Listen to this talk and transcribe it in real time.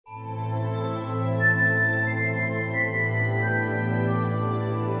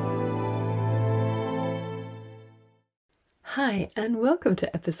Hi, and welcome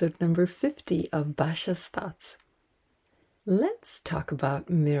to episode number 50 of Basha's Thoughts. Let's talk about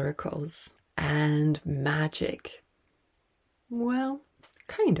miracles and magic. Well,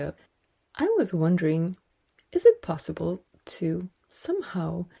 kind of. I was wondering, is it possible to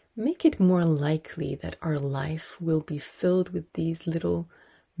somehow make it more likely that our life will be filled with these little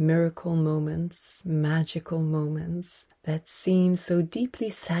miracle moments, magical moments that seem so deeply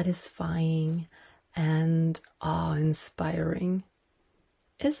satisfying and awe-inspiring?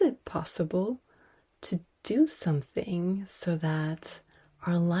 Is it possible to do something so that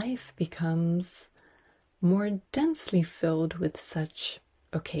our life becomes more densely filled with such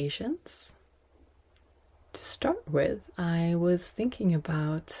occasions? To start with, I was thinking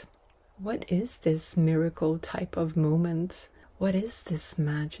about, what is this miracle type of moment? What is this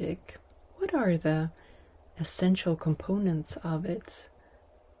magic? What are the essential components of it?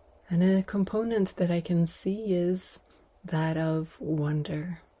 And a component that I can see is that of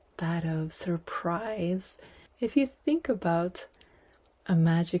wonder, that of surprise. If you think about a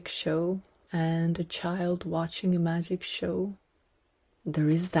magic show and a child watching a magic show, there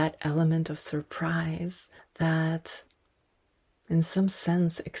is that element of surprise that in some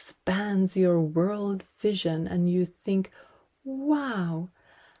sense expands your world vision, and you think, wow,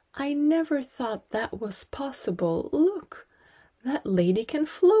 I never thought that was possible. Look, that lady can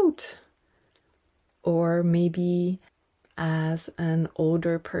float. Or maybe as an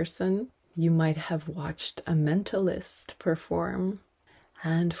older person, you might have watched a mentalist perform,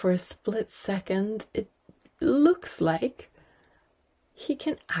 and for a split second, it looks like he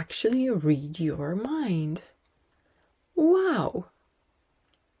can actually read your mind. Wow!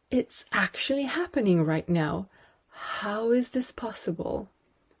 It's actually happening right now. How is this possible?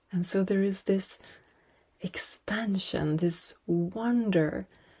 And so there is this expansion, this wonder,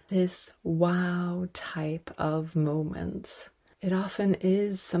 this wow type of moment. It often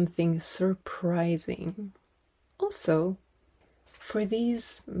is something surprising. Also, for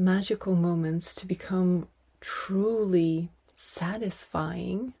these magical moments to become truly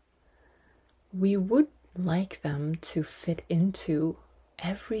satisfying, we would like them to fit into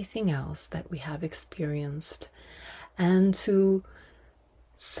everything else that we have experienced and to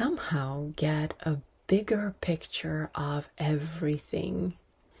somehow get a bigger picture of everything,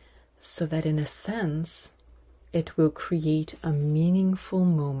 so that in a sense it will create a meaningful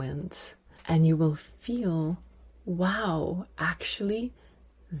moment and you will feel, wow, actually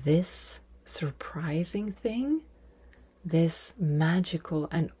this surprising thing, this magical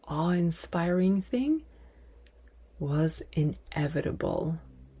and awe-inspiring thing was inevitable,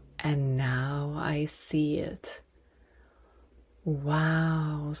 and now I see it.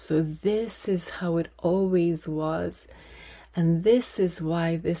 Wow, so this is how it always was, and this is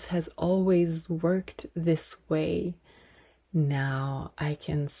why this has always worked this way. Now I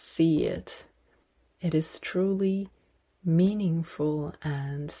can see it. It is truly meaningful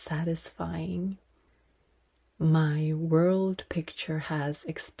and satisfying. My world picture has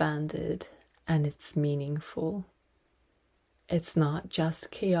expanded, and it's meaningful. It's not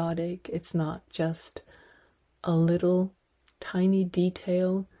just chaotic, it's not just a little tiny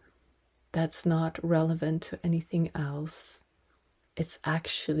detail that's not relevant to anything else. It's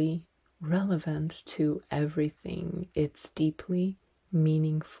actually relevant to everything. It's deeply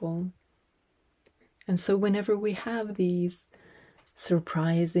meaningful. And so whenever we have these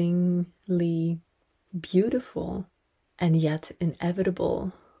surprisingly beautiful and yet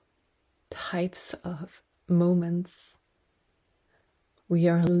inevitable types of moments, we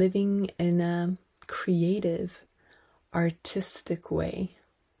are living in a creative, artistic way.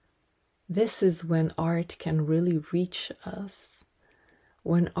 This is when art can really reach us.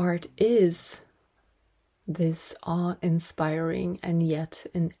 When art is this awe-inspiring and yet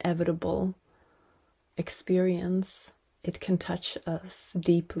inevitable experience, it can touch us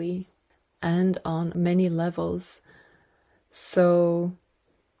deeply and on many levels. So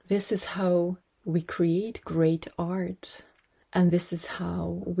this is how we create great art, and this is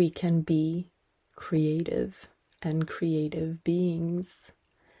how we can be creative and creative beings.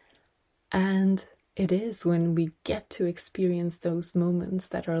 And it is when we get to experience those moments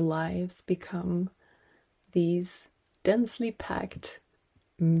that our lives become these densely packed,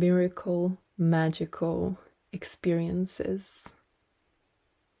 miracle, magical experiences.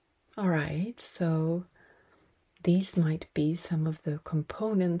 All right, so these might be some of the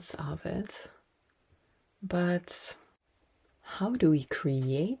components of it, but how do we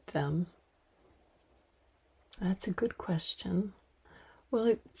create them? That's a good question. Well,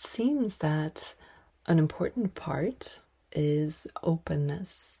 it seems that an important part is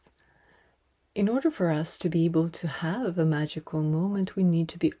openness. in order for us to be able to have a magical moment, we need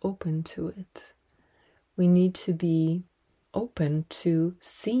to be open to it. We need to be open to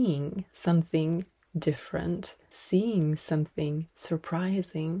seeing something different, seeing something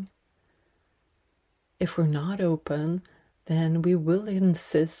surprising. If we're not open, then we will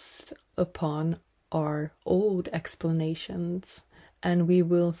insist upon our old explanations, and we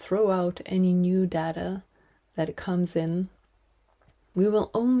will throw out any new data that comes in. We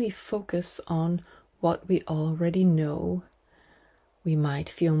will only focus on what we already know. We might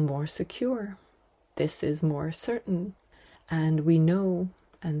feel more secure. This is more certain, and we know,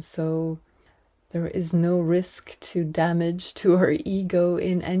 and so there is no risk to damage to our ego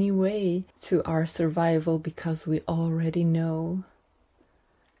in any way, to our survival, because we already know.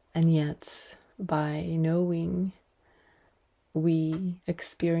 And yet, by knowing, we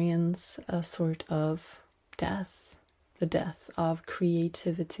experience a sort of death, the death of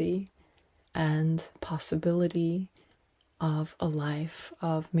creativity and possibility of a life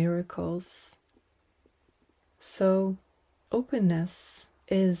of miracles. So, openness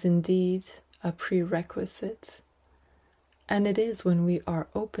is indeed a prerequisite, and it is when we are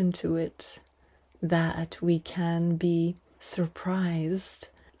open to it that we can be surprised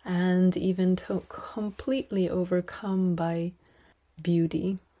and even completely overcome by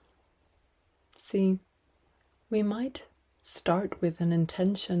beauty. See, we might start with an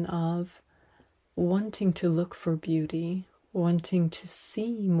intention of wanting to look for beauty, wanting to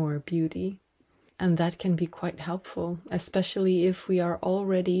see more beauty, and that can be quite helpful, especially if we are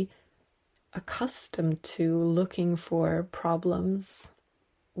already accustomed to looking for problems.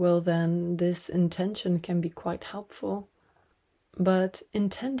 Well, then this intention can be quite helpful. But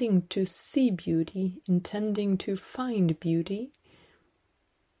intending to see beauty, intending to find beauty,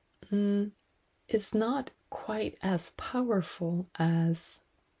 is not quite as powerful as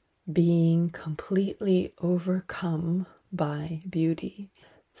being completely overcome by beauty,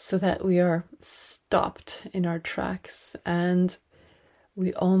 so that we are stopped in our tracks and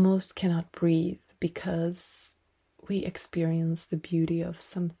we almost cannot breathe because we experience the beauty of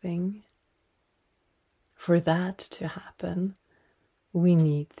something. For that to happen, we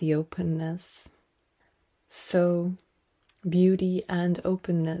need the openness. So, beauty and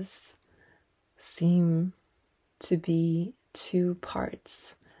openness seem to be two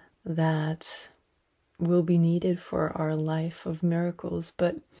parts that will be needed for our life of miracles.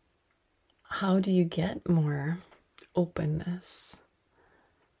 But how do you get more openness?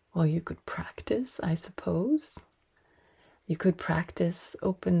 Well, you could practice, I suppose. You could practice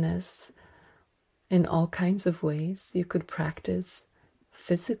openness in all kinds of ways. You could practice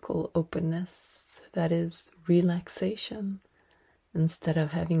physical openness, that is relaxation. Instead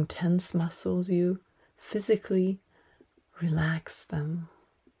of having tense muscles, you physically relax them.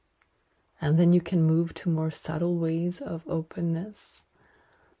 And then you can move to more subtle ways of openness,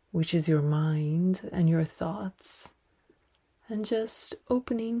 which is your mind and your thoughts. And just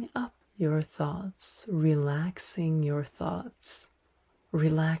opening up your thoughts, relaxing your thoughts,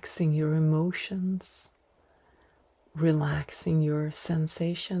 relaxing your emotions, relaxing your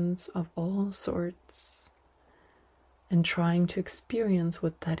sensations of all sorts, and trying to experience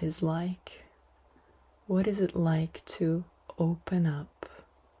what that is like. What is it like to open up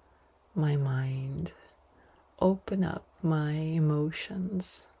my mind, open up my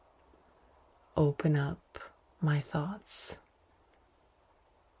emotions, open up my thoughts?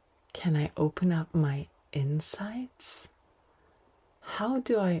 Can I open up my insights? How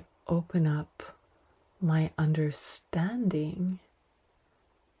do I open up my understanding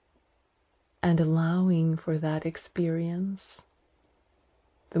and allowing for that experience?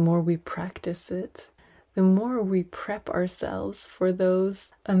 The more we practice it, the more we prep ourselves for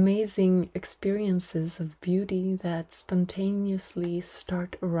those amazing experiences of beauty that spontaneously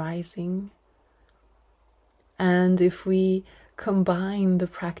start arising. And if we combine the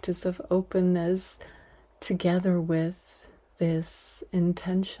practice of openness together with this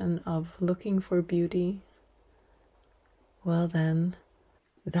intention of looking for beauty, well then,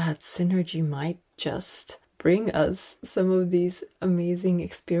 that synergy might just bring us some of these amazing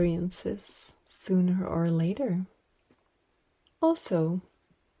experiences sooner or later. Also,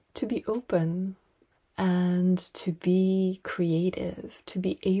 to be open and to be creative, to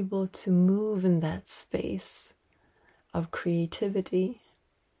be able to move in that space of creativity,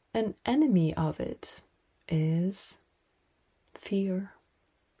 an enemy of it is fear.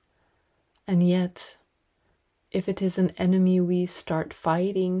 And yet, if it is an enemy we start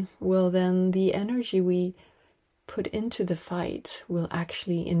fighting, well then the energy we put into the fight will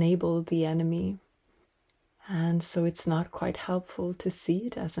actually enable the enemy. And so it's not quite helpful to see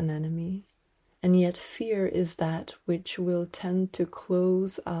it as an enemy. And yet fear is that which will tend to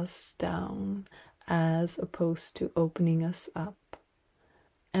close us down as opposed to opening us up.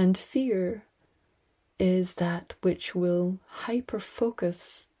 And fear is that which will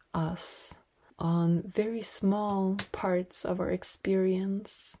hyper-focus us on very small parts of our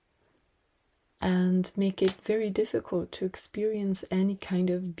experience and make it very difficult to experience any kind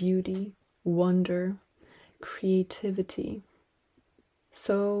of beauty, wonder, creativity.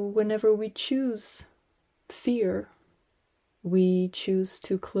 So whenever we choose fear, we choose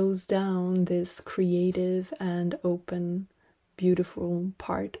to close down this creative and open, beautiful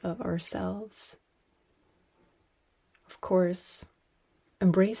part of ourselves. Of course,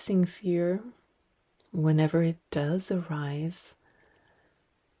 embracing fear, whenever it does arise,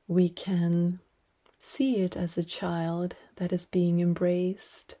 we can see it as a child that is being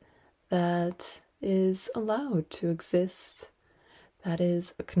embraced, that is allowed to exist, that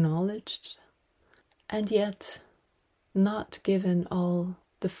is acknowledged, and yet not given all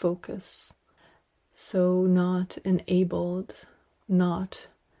the focus, so not enabled, not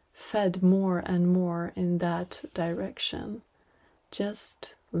fed more and more in that direction.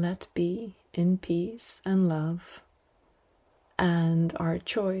 Just let be in peace and love, and our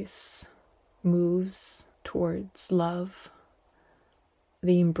choice moves towards love,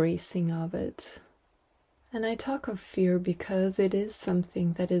 the embracing of it. And I talk of fear because it is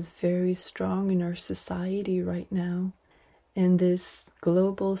something that is very strong in our society right now. In this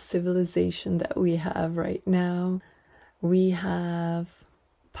global civilization that we have right now, we have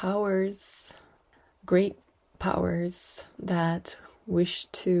powers, great powers, that wish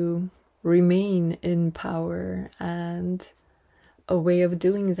to remain in power, and a way of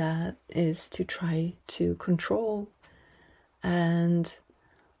doing that is to try to control. And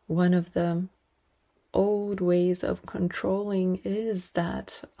one of the old ways of controlling is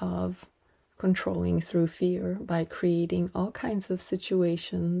that of controlling through fear, by creating all kinds of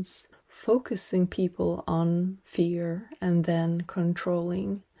situations, focusing people on fear and then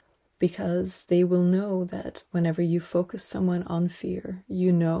controlling, because they will know that whenever you focus someone on fear,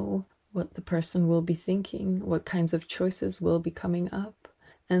 you know what the person will be thinking, what kinds of choices will be coming up.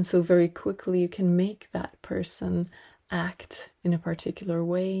 And so very quickly you can make that person act in a particular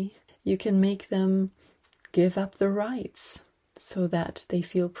way. You can make them give up their rights so that they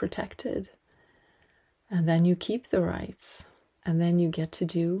feel protected. And then you keep the rights. And then you get to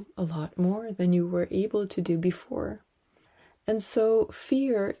do a lot more than you were able to do before. And so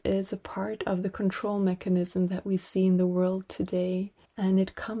fear is a part of the control mechanism that we see in the world today. And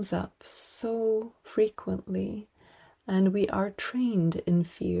it comes up so frequently. And we are trained in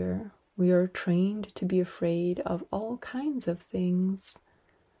fear. We are trained to be afraid of all kinds of things.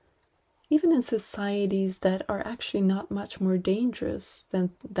 Even in societies that are actually not much more dangerous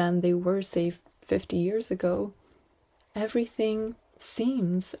than they were, say, 50 years ago, everything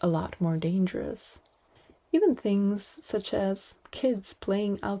seems a lot more dangerous. Even things such as kids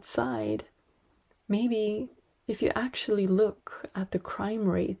playing outside. Maybe if you actually look at the crime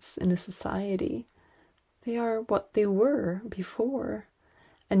rates in a society, they are what they were before.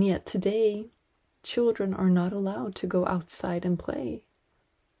 And yet today, children are not allowed to go outside and play.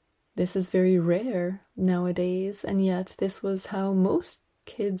 This is very rare nowadays, and yet this was how most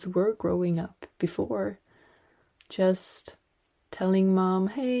kids were growing up before. Just telling mom,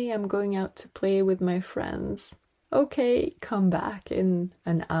 hey, I'm going out to play with my friends. Okay, come back in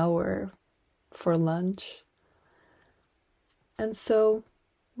an hour for lunch. And so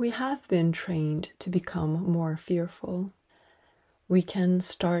we have been trained to become more fearful. We can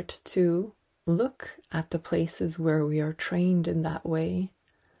start to look at the places where we are trained in that way.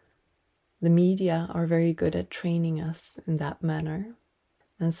 The media are very good at training us in that manner.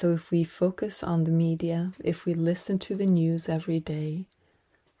 And so if we focus on the media, if we listen to the news every day,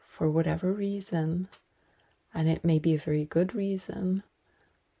 for whatever reason, and it may be a very good reason,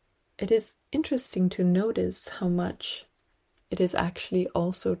 it is interesting to notice how much it is actually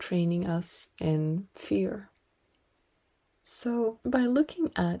also training us in fear. So by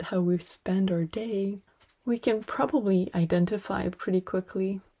looking at how we spend our day, we can probably identify pretty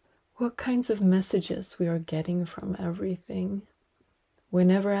quickly what kinds of messages we are getting from everything.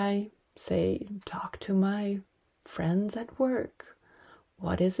 Whenever I, say, talk to my friends at work,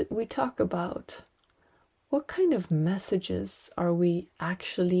 what is it we talk about? What kind of messages are we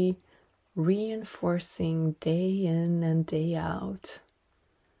actually reinforcing day in and day out?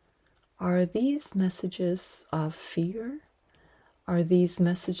 Are these messages of fear? Are these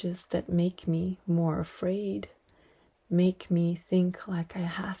messages that make me more afraid? Make me think like I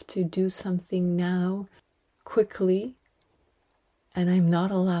have to do something now, quickly, And I'm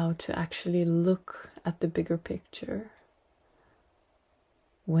not allowed to actually look at the bigger picture.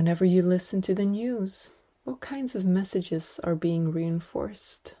 Whenever you listen to the news, what kinds of messages are being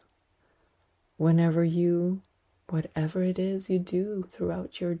reinforced? Whenever whatever it is you do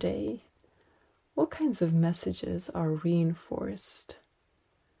throughout your day, what kinds of messages are reinforced?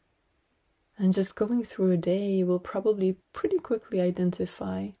 And just going through a day, you will probably pretty quickly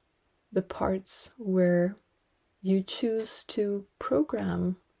identify the parts where you choose to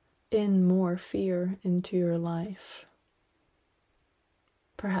program in more fear into your life.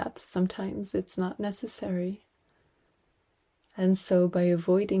 Perhaps sometimes it's not necessary. And so by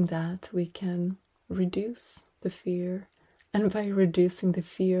avoiding that, we can reduce the fear. And by reducing the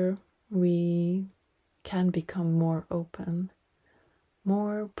fear, we can become more open,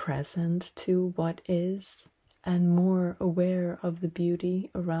 more present to what is, and more aware of the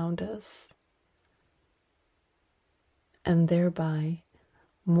beauty around us. And thereby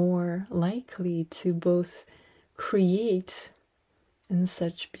more likely to both create in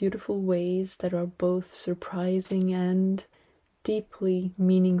such beautiful ways that are both surprising and deeply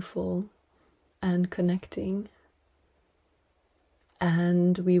meaningful and connecting.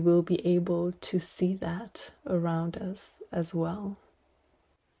 And we will be able to see that around us as well.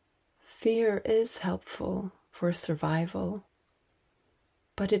 Fear is helpful for survival,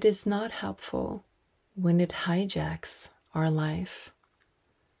 but it is not helpful when it hijacks our life,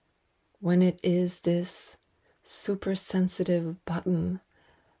 when it is this super sensitive button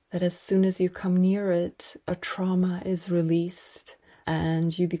that as soon as you come near it, a trauma is released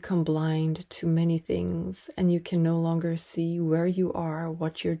and you become blind to many things and you can no longer see where you are,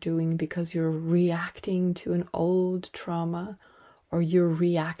 what you're doing, because you're reacting to an old trauma or you're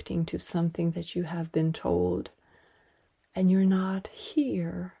reacting to something that you have been told, and you're not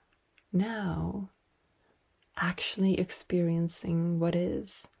here now actually experiencing what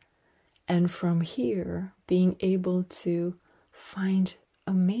is, and from here being able to find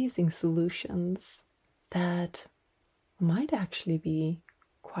amazing solutions that might actually be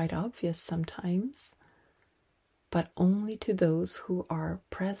quite obvious sometimes, but only to those who are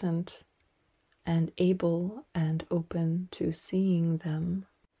present and able and open to seeing them.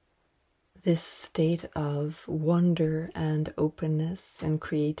 This state of wonder and openness and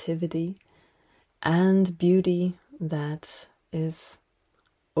creativity and beauty that is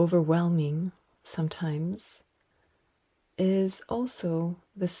overwhelming sometimes is also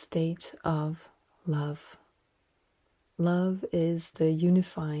the state of love. Love is the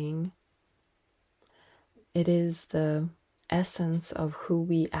unifying. It is the essence of who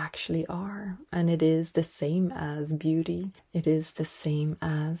we actually are, and it is the same as beauty. It is the same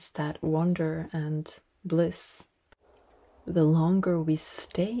as that wonder and bliss. The longer we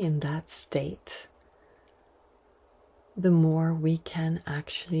stay in that state, the more we can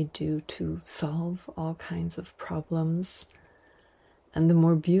actually do to solve all kinds of problems, and the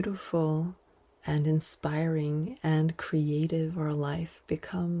more beautiful and inspiring and creative our life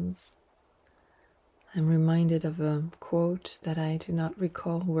becomes. I'm reminded of a quote that I do not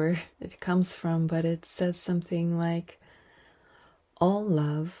recall where it comes from, but it says something like, all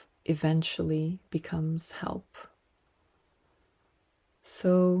love eventually becomes help.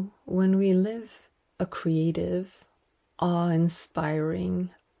 So when we live a creative, awe-inspiring,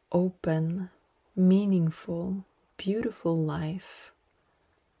 open, meaningful, beautiful life,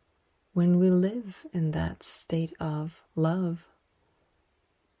 when we live in that state of love,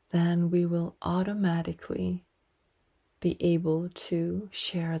 then we will automatically be able to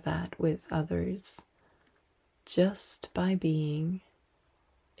share that with others. Just by being,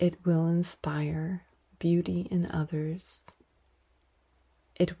 it will inspire beauty in others.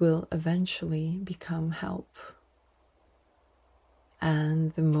 It will eventually become help,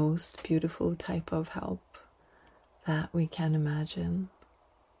 and the most beautiful type of help that we can imagine.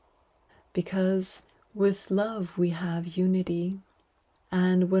 Because with love we have unity.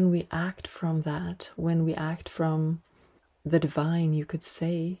 And when we act from that, when we act from the divine, you could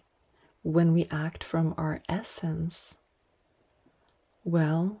say, when we act from our essence,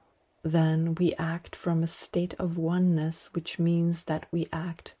 well, then we act from a state of oneness, which means that we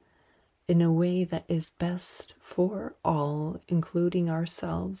act in a way that is best for all, including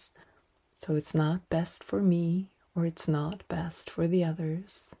ourselves. So it's not best for me, or it's not best for the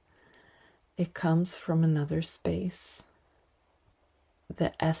others. It comes from another space.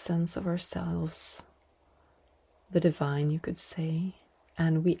 The essence of ourselves, the divine, you could say,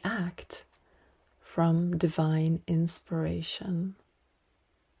 and we act from divine inspiration.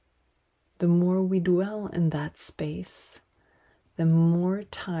 The more we dwell in that space, the more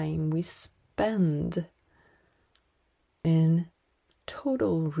time we spend in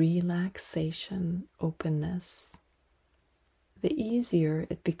total relaxation, openness, the easier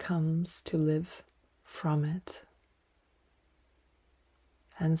it becomes to live from it.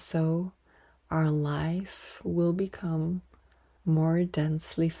 And so our life will become more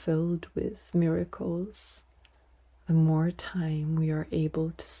densely filled with miracles the more time we are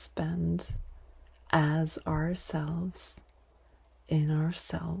able to spend as ourselves in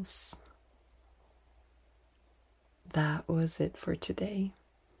ourselves. That was it for today.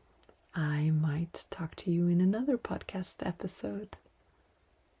 I might talk to you in another podcast episode.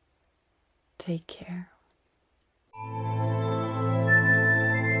 Take care.